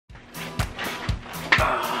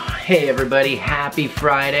Hey everybody, happy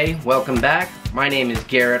Friday. Welcome back. My name is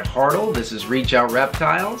Garrett Hartle. This is Reach Out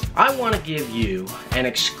Reptiles. I want to give you an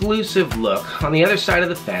exclusive look on the other side of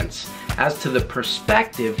the fence as to the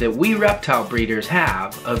perspective that we reptile breeders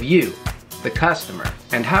have of you, the customer,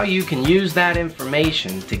 and how you can use that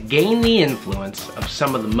information to gain the influence of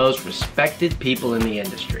some of the most respected people in the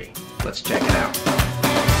industry. Let's check it out.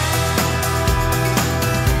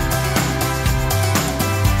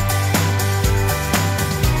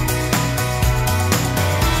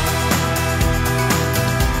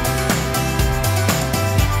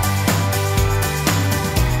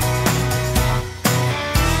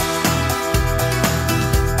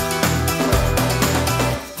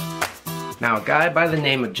 Now, a guy by the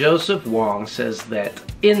name of Joseph Wong says that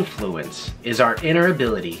influence is our inner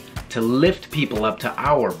ability to lift people up to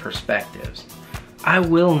our perspectives. I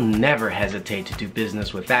will never hesitate to do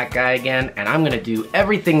business with that guy again, and I'm gonna do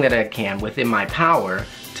everything that I can within my power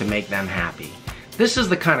to make them happy. This is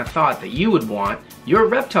the kind of thought that you would want your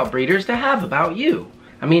reptile breeders to have about you.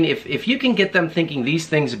 I mean, if you can get them thinking these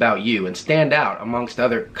things about you and stand out amongst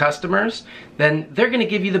other customers, then they're gonna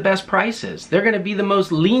give you the best prices. They're gonna be the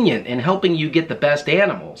most lenient in helping you get the best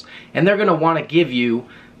animals. And they're gonna wanna give you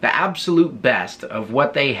the absolute best of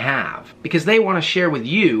what they have, because they wanna share with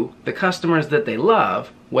you, the customers that they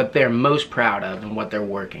love, what they're most proud of and what they're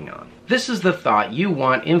working on. This is the thought you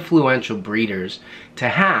want influential breeders to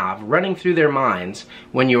have running through their minds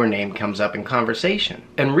when your name comes up in conversation.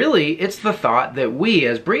 And really, it's the thought that we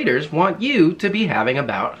as breeders want you to be having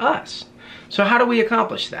about us. So how do we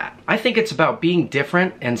accomplish that? I think it's about being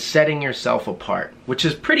different and setting yourself apart, which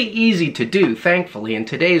is pretty easy to do, thankfully, in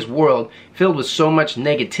today's world filled with so much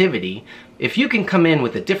negativity. If you can come in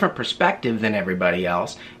with a different perspective than everybody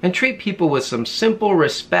else and treat people with some simple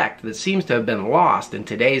respect that seems to have been lost in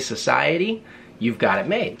today's society, you've got it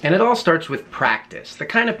made. And it all starts with practice, the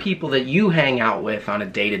kind of people that you hang out with on a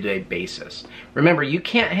day-to-day basis. Remember, you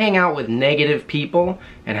can't hang out with negative people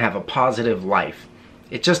and have a positive life.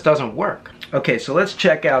 It just doesn't work. Okay, so let's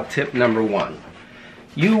check out tip number 1.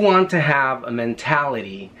 You want to have a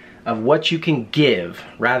mentality of what you can give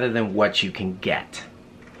rather than what you can get.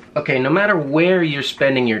 Okay, no matter where you're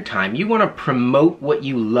spending your time, you want to promote what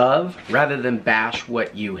you love rather than bash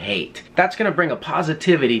what you hate. That's going to bring a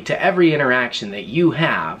positivity to every interaction that you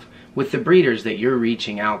have with the breeders that you're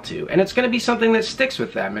reaching out to. And it's going to be something that sticks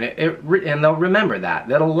with them, and and they'll remember that.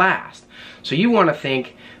 That'll last. So you want to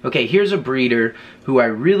think, okay, here's a breeder who I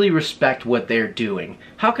really respect what they're doing.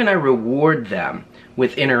 How can I reward them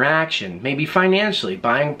with interaction, maybe financially,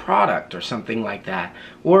 buying product or something like that,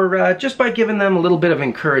 or just by giving them a little bit of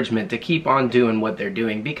encouragement to keep on doing what they're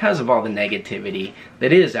doing because of all the negativity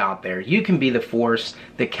that is out there. You can be the force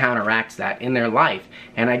that counteracts that in their life,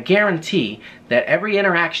 and I guarantee that every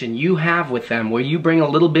interaction you have with them where you bring a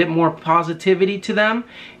little bit more positivity to them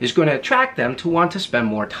is going to attract them to want to spend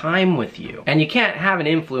more time with you. And you can't have an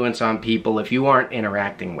influence on people if you aren't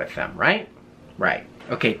interacting with them, right? Right.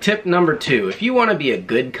 Okay, tip number 2, if you want to be a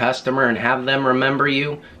good customer and have them remember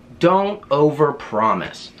you, don't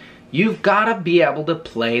overpromise. You've got to be able to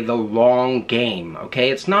play the long game, okay?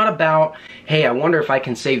 It's not about, hey, I wonder if I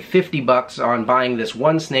can save 50 bucks on buying this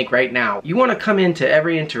one snake right now. You want to come into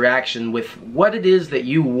every interaction with what it is that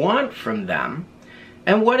you want from them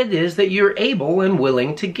and what it is that you're able and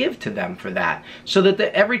willing to give to them for that, so that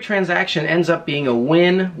every transaction ends up being a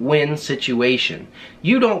win-win situation.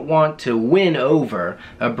 You don't want to win over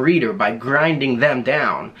a breeder by grinding them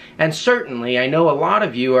down. And certainly, I know a lot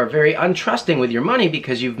of you are very untrusting with your money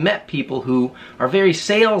because you've met people who are very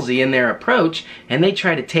salesy in their approach, and they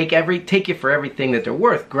try to take you for everything that they're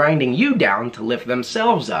worth, grinding you down to lift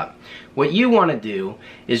themselves up. What you want to do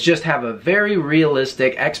is just have a very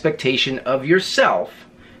realistic expectation of yourself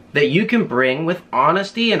that you can bring with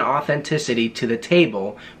honesty and authenticity to the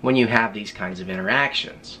table when you have these kinds of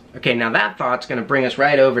interactions. Okay, now that thought's going to bring us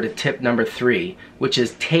right over to tip number 3, which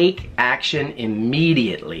is take action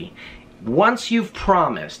immediately. Once you've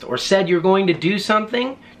promised or said you're going to do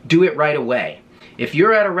something, do it right away. If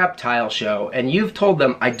you're at a reptile show and you've told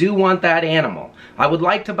them, I do want that animal, I would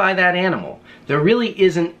like to buy that animal, there really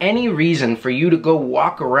isn't any reason for you to go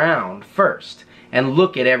walk around first and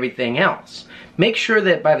look at everything else. Make sure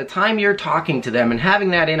that by the time you're talking to them and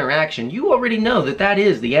having that interaction, you already know that that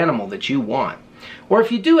is the animal that you want. Or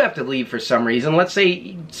if you do have to leave for some reason, let's say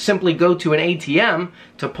you simply go to an ATM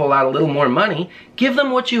to pull out a little more money, give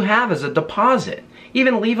them what you have as a deposit.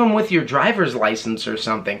 Even leave them with your driver's license or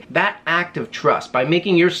something. That act of trust, by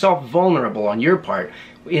making yourself vulnerable on your part,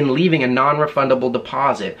 in leaving a non-refundable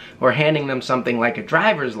deposit or handing them something like a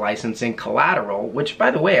driver's license in collateral, which,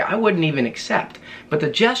 by the way, I wouldn't even accept. But the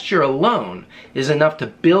gesture alone is enough to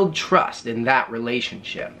build trust in that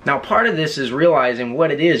relationship. Now, part of this is realizing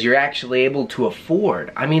what it is you're actually able to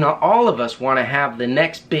afford. I mean, all of us want to have the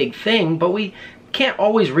next big thing, but we can't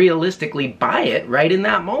always realistically buy it right in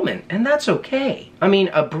that moment, and that's okay. I mean,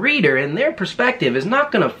 a breeder, in their perspective, is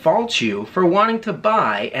not going to fault you for wanting to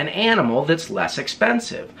buy an animal that's less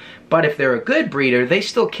expensive. But if they're a good breeder, they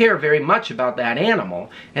still care very much about that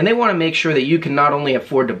animal, and they want to make sure that you can not only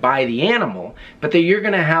afford to buy the animal, but that you're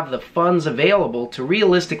going to have the funds available to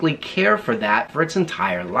realistically care for that for its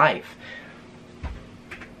entire life.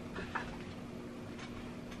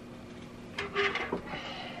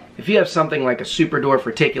 If you have something like a Superdwarf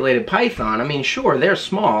reticulated python, I mean, sure, they're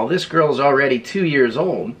small. This girl's already 2 years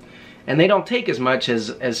old, and they don't take as much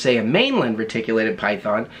as say, a mainland reticulated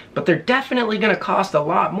python, but they're definitely going to cost a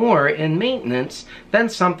lot more in maintenance than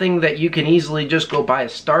something that you can easily just go buy a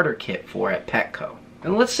starter kit for at Petco.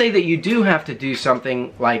 And let's say that you do have to do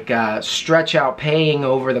something like stretch out paying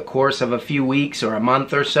over the course of a few weeks or a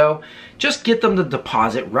month or so. Just get them to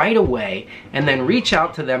deposit right away and then reach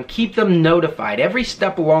out to them, keep them notified every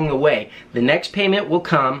step along the way. The next payment will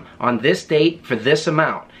come on this date for this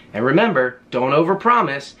amount. And remember, don't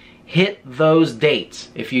overpromise. Hit those dates.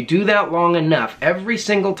 If you do that long enough, every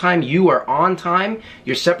single time you are on time,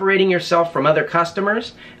 you're separating yourself from other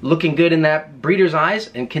customers, looking good in that breeder's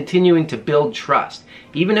eyes, and continuing to build trust,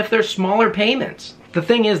 even if they're smaller payments. The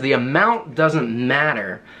thing is, the amount doesn't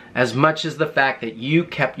matter as much as the fact that you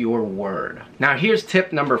kept your word. Now here's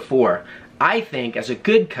tip number 4. I think as a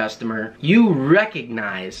good customer, you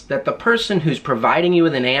recognize that the person who's providing you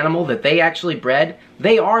with an animal that they actually bred,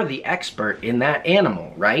 they are the expert in that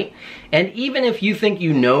animal, right? And even if you think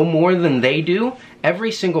you know more than they do,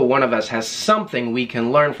 every single one of us has something we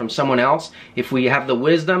can learn from someone else if we have the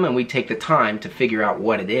wisdom and we take the time to figure out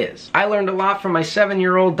what it is. I learned a lot from my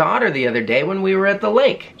 7-year-old daughter the other day when we were at the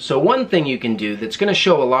lake. So one thing you can do that's going to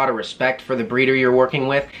show a lot of respect for the breeder you're working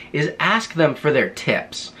with is ask them for their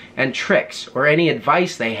tips and tricks or any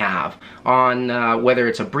advice they have on whether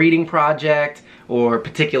it's a breeding project or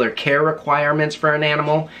particular care requirements for an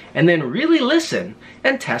animal, and then really listen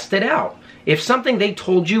and test it out. If something they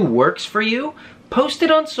told you works for you, post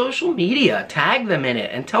it on social media, tag them in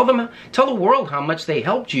it, and tell the world how much they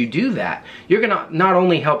helped you do that. You're gonna not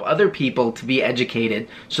only help other people to be educated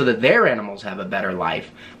so that their animals have a better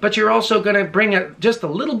life, but you're also gonna bring just a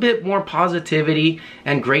little bit more positivity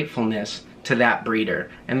and gratefulness to that breeder,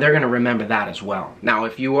 and they're going to remember that as well. Now,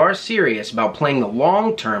 if you are serious about playing the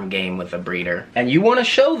long-term game with a breeder, and you want to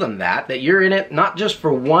show them that you're in it not just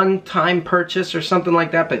for one-time purchase or something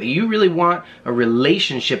like that, but that you really want a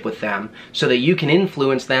relationship with them so that you can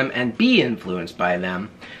influence them and be influenced by them,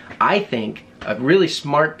 I think a really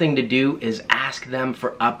smart thing to do is ask them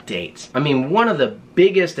for updates. I mean, one of the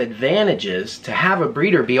biggest advantages to have a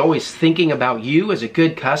breeder be always thinking about you as a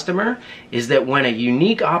good customer is that when a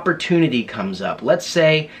unique opportunity comes up, let's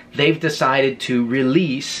say they've decided to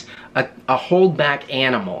release a holdback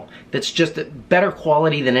animal that's just better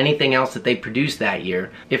quality than anything else that they produced that year.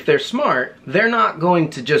 If they're smart, they're not going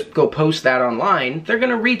to just go post that online. They're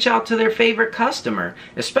going to reach out to their favorite customer,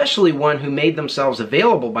 especially one who made themselves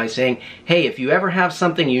available by saying, hey, if you ever have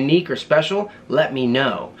something unique or special, let me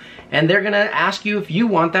know. And they're going to ask you if you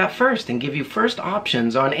want that first and give you first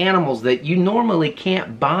options on animals that you normally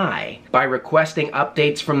can't buy. By requesting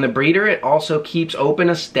updates from the breeder, it also keeps open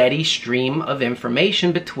a steady stream of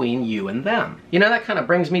information between you and them. You know, that kind of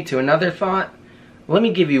brings me to another thought. Let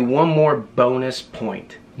me give you one more bonus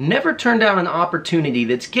point. Never turn down an opportunity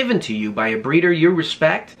that's given to you by a breeder you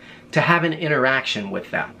respect to have an interaction with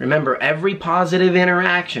them. Remember, every positive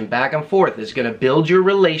interaction back and forth is going to build your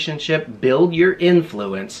relationship, build your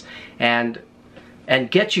influence, and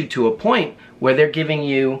get you to a point where they're giving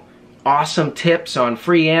you awesome tips on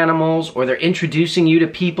free animals, or they're introducing you to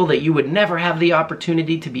people that you would never have the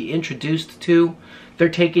opportunity to be introduced to. They're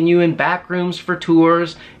taking you in back rooms for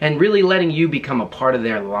tours and really letting you become a part of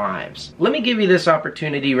their lives. Let me give you this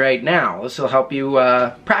opportunity right now. This will help you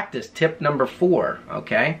practice tip number 4,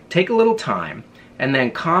 okay? Take a little time and then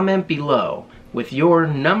comment below with your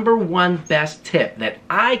 #1 best tip that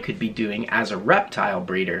I could be doing as a reptile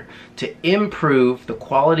breeder to improve the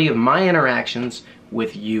quality of my interactions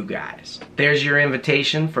with you guys. There's your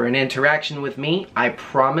invitation for an interaction with me. I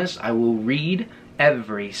promise I will read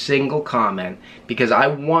every single comment because I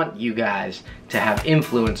want you guys to have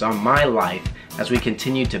influence on my life as we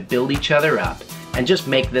continue to build each other up and just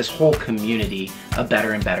make this whole community a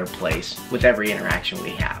better and better place with every interaction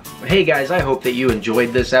we have. Hey guys, I hope that you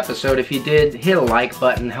enjoyed this episode. If you did, hit a like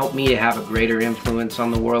button, help me to have a greater influence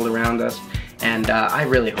on the world around us, and I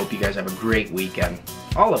really hope you guys have a great weekend.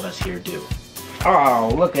 All of us here do.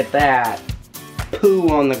 Oh, look at that. Poo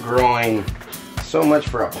on the groin. So much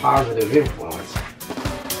for a positive influence.